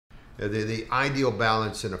The ideal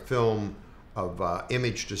balance in a film of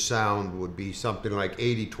image to sound would be something like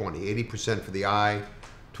 80-20. 80% for the eye,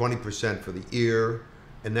 20% for the ear,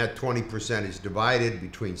 and that 20% is divided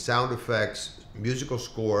between sound effects, musical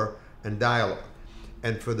score, and dialogue.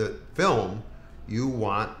 And for the film, you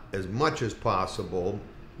want as much as possible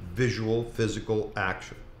visual, physical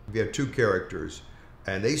action. If you have two characters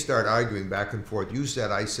and they start arguing back and forth, you said,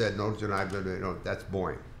 I said, no, that's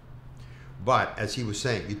boring. But as he was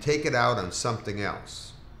saying, you take it out on something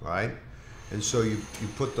else, right? And so you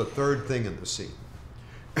put the third thing in the scene.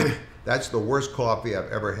 That's the worst coffee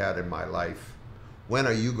I've ever had in my life. When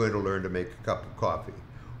are you going to learn to make a cup of coffee?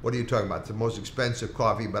 What are you talking about? It's the most expensive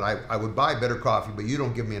coffee, but I would buy better coffee, but you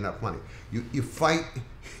don't give me enough money. You fight,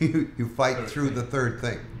 you fight through the third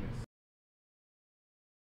thing.